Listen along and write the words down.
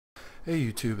Hey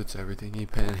YouTube, it's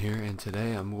EverythingEpan here, and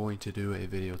today I'm going to do a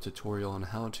video tutorial on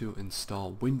how to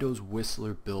install Windows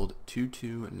Whistler build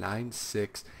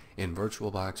 2296 in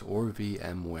Virtualbox or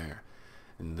VMware.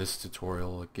 In this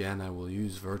tutorial, again, I will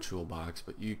use Virtualbox,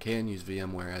 but you can use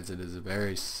VMware as it is a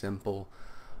very simple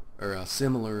or a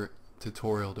similar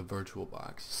tutorial to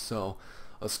Virtualbox. So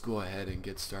let's go ahead and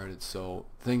get started. So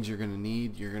things you're going to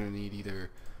need either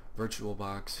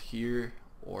Virtualbox here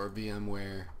or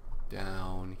VMware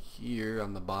down here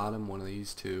on the bottom, one of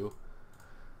these two,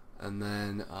 and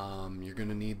then you're going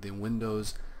to need the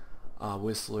Windows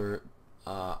Whistler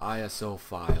ISO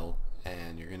file,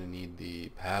 and you're going to need the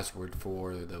password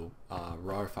for the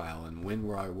RAR file, and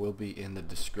WinRAR will be in the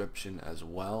description as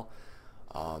well.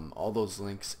 All those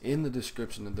links in the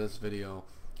description of this video,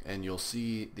 and you'll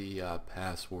see the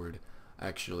password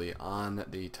actually on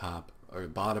the top or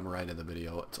bottom right of the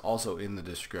video. It's also in the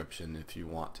description if you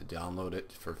want to download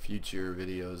it for future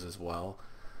videos as well.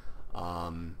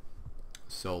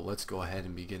 So let's go ahead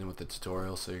and begin with the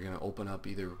tutorial. So you're going to open up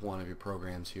either one of your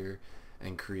programs here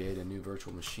and create a new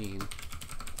virtual machine.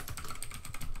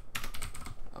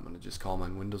 I'm going to just call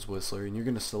mine Windows Whistler, and you're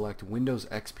going to select Windows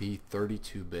XP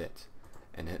 32-bit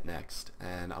and hit next.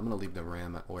 And I'm going to leave the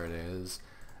RAM at where it is,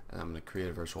 and I'm going to create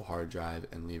a virtual hard drive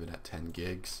and leave it at 10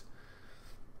 gigs.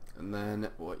 And then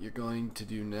what you're going to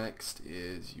do next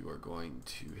is you are going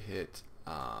to hit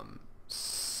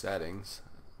settings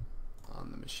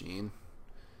on the machine,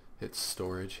 hit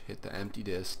storage, hit the empty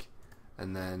disk,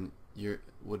 and then you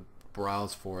would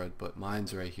browse for it, but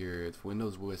mine's right here. It's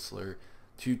Windows Whistler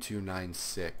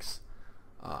 2296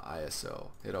 ISO.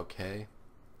 Hit OK,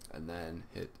 and then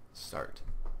hit start.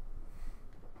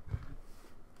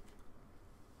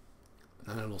 And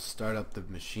then it'll start up the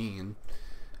machine,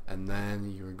 and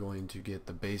then you're going to get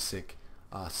the basic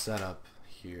setup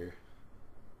here.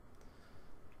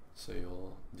 So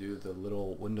you'll do the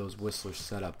little Windows Whistler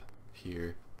setup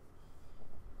here,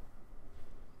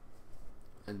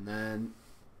 and then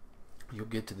you'll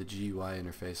get to the GUI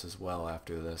interface as well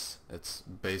after this. It's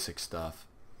basic stuff,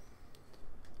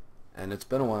 and it's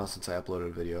been a while since I uploaded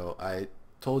a video. I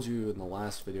told you in the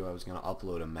last video I was going to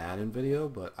upload a Madden video,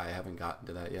 but I haven't gotten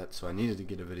to that yet, so I needed to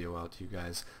get a video out to you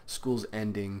guys. School's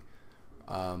ending,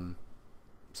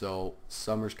 so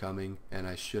summer's coming, and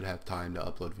I should have time to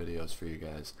upload videos for you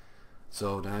guys.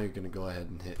 So now you're going to go ahead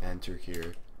and hit enter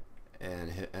here,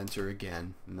 and hit enter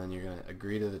again, and then you're going to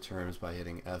agree to the terms by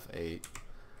hitting F8,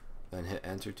 then hit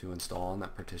enter to install on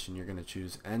that partition. You're going to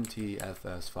choose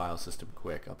NTFS file system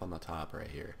quick up on the top right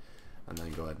here, and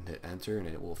then go ahead and hit enter, and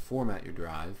it will format your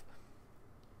drive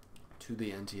to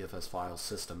the NTFS file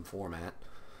system format,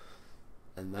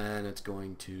 and then it's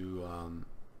going to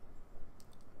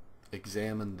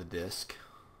examine the disk,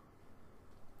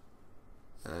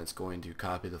 and it's going to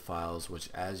copy the files, which,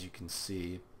 as you can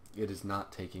see, it is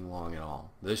not taking long at all.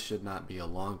 This should not be a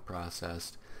long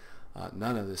process.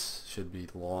 None of this should be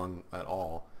long at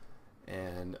all,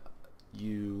 and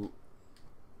you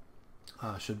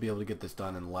should be able to get this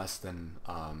done in less than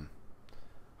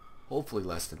hopefully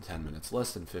less than 10 minutes,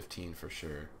 less than 15 for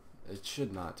sure. It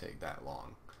should not take that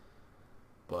long,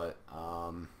 but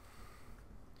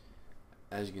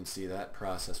as you can see, that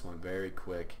process went very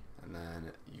quick, and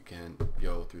then you can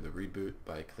go through the reboot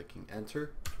by clicking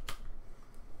enter,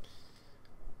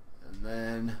 and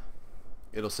then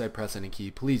it'll say press any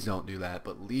key. Please don't do that,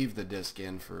 but leave the disk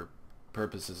in for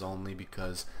purposes only,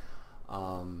 because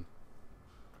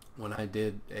when I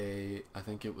did I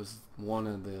think it was one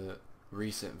of the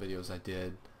recent videos I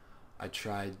did, I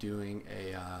tried doing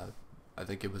I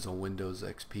think it was a Windows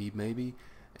XP maybe,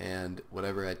 and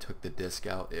whenever I took the disk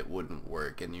out, it wouldn't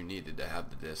work, and you needed to have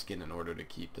the disk in order to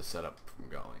keep the setup from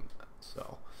going.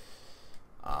 So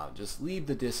just leave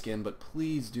the disk in, but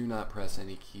please do not press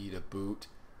any key to boot,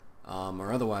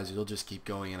 or otherwise you'll just keep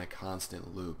going in a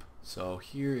constant loop. So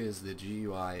here is the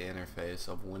GUI interface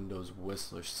of Windows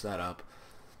Whistler setup,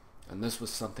 and this was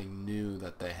something new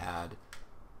that they had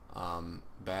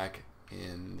back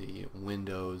in the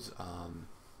Windows.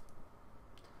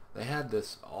 They had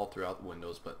this all throughout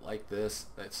Windows, but like this,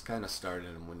 it's kind of started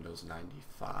in Windows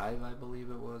 95, I believe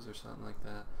it was, or something like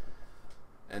that.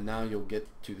 And now you'll get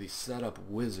to the setup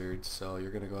wizard, so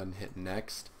you're going to go ahead and hit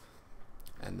next,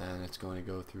 and then it's going to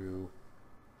go through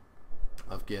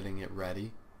of getting it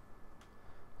ready.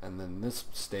 And then this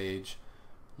stage,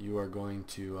 you are going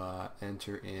to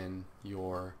enter in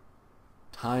your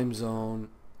time zone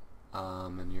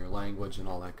and your language and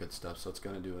all that good stuff. So it's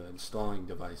going to do installing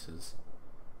devices,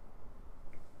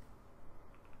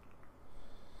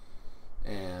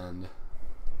 and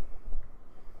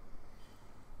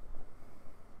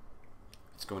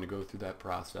it's going to go through that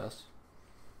process.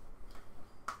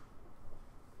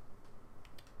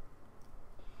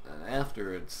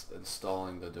 after it's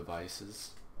installing the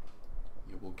devices,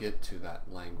 you will get to that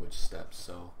language step.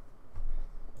 So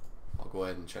I'll go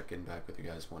ahead and check in back with you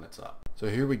guys when it's up. So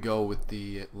here we go with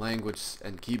the language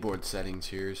and keyboard settings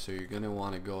here. So you're going to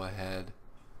want to go ahead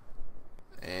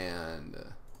and let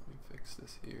me fix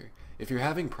this here. If you're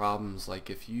having problems, like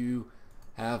if you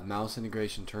have mouse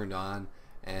integration turned on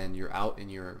and you're out in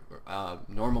your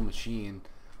normal machine,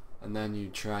 and then you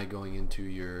try going into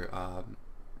your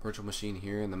virtual machine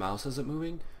here and the mouse isn't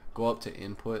moving, go up to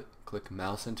input, click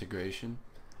mouse integration,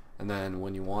 and then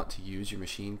when you want to use your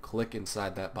machine, click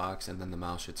inside that box, and then the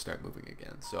mouse should start moving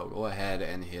again. So go ahead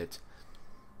and hit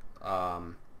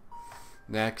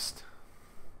next,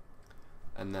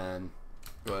 and then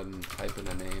go ahead and type in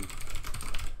a name.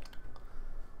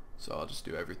 So I'll just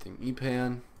do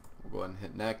EverythingEpan. We'll go ahead and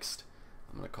hit next.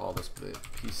 I'm going to call this the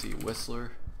PC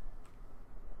Whistler.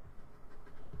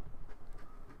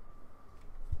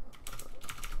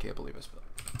 Can't believe I spelled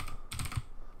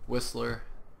Whistler.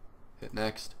 Hit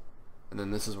next, and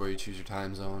then this is where you choose your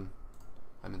time zone.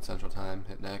 I'm in Central Time.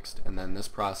 Hit next, and then this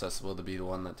process will be the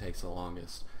one that takes the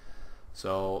longest.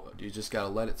 So you just gotta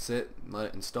let it sit, let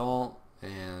it install,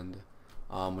 and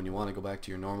when you want to go back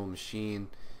to your normal machine,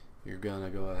 you're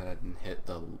gonna go ahead and hit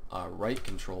the right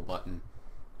control button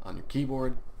on your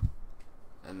keyboard,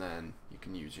 and then you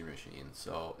can use your machine.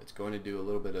 So it's going to do a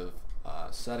little bit of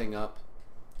setting up.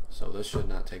 So this should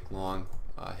not take long.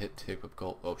 Hit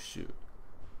typical. Oh shoot!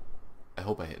 I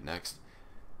hope I hit next.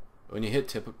 When you hit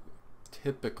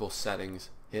typical settings,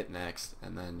 hit next,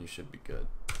 and then you should be good.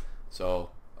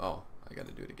 So oh, I got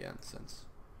to do it again since.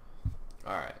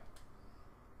 All right.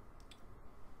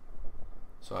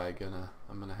 So I'm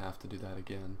gonna have to do that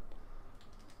again.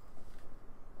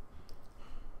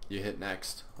 You hit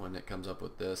next when it comes up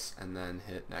with this, and then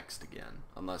hit next again,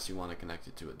 unless you want to connect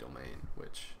it to a domain,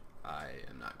 which I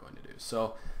am not going to do.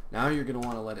 So now you're going to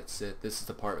want to let it sit. This is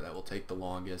the part that will take the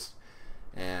longest,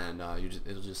 and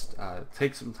it'll just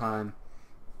take some time,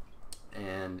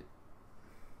 and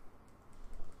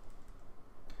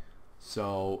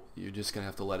so you're just going to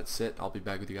have to let it sit. I'll be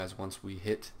back with you guys once we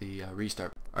hit the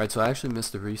restart. Alright, so I actually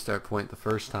missed the restart point the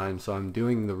first time, so I'm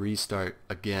doing the restart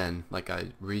again, like I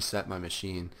reset my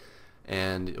machine,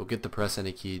 and you'll get the press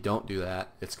any key. Don't do that.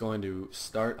 It's going to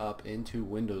start up into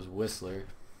Windows Whistler,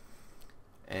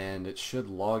 and it should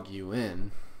log you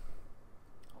in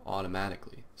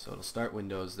automatically. So it'll start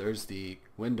Windows. There's the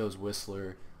Windows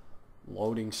Whistler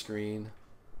loading screen,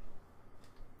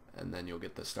 and then you'll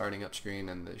get the starting up screen,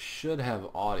 and this should have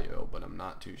audio, but I'm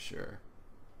not too sure.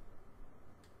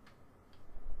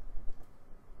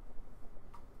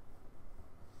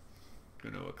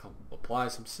 Going to apply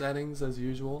some settings as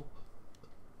usual.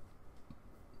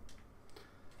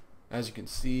 As you can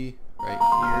see right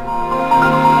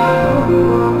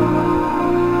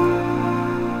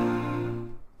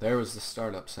here, there was the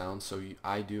startup sound. So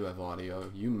I do have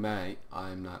audio. You might,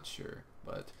 I'm not sure,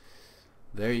 but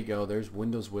there you go. There's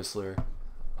Windows Whistler.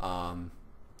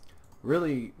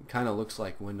 Really kind of looks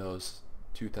like Windows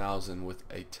 2000 with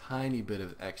a tiny bit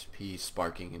of XP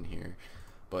sparking in here,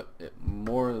 but it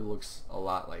more looks a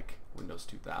lot like Windows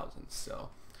 2000. So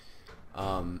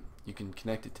you can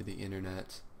connect it to the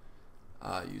internet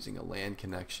using a LAN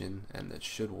connection, and it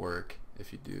should work.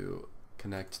 If you do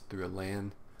connect through a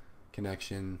LAN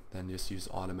connection, then just use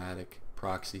automatic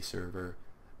proxy server,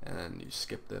 and you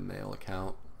skip the mail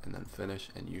account and then finish,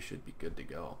 and you should be good to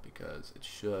go, because it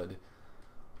should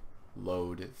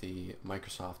load the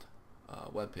Microsoft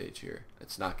web page here.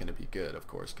 It's not going to be good, of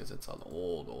course, because it's an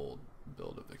old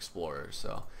build of Explorer.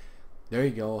 So there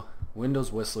you go,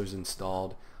 Windows Whistler's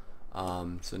installed.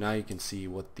 So now you can see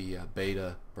what the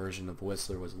beta version of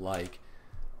Whistler was like,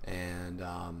 and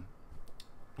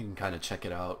you can kind of check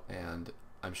it out, and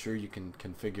I'm sure you can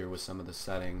configure with some of the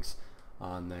settings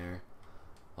on there.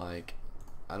 Like,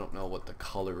 I don't know what the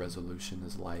color resolution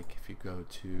is like. If you go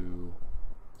to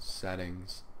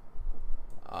settings,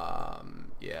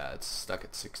 yeah, it's stuck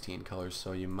at 16 colors,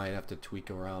 so you might have to tweak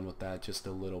around with that just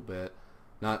a little bit.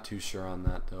 Not too sure on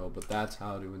that though, but that's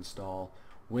how to install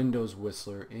Windows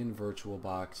Whistler in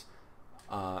Virtualbox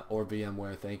or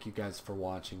VMware. Thank you guys for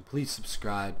watching. Please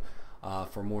subscribe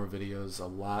for more videos.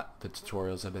 The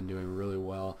tutorials have been doing really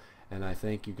well, and I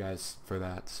thank you guys for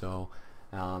that. So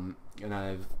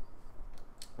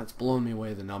it's blowing me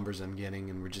away, the numbers I'm getting,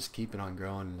 and we're just keeping on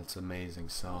growing, and it's amazing.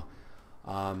 So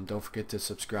don't forget to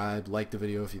subscribe, like the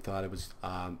video if you thought it was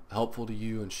helpful to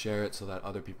you, and share it so that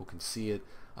other people can see it.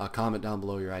 Comment down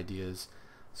below your ideas.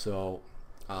 So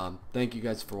thank you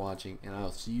guys for watching, and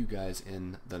I'll see you guys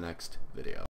in the next video.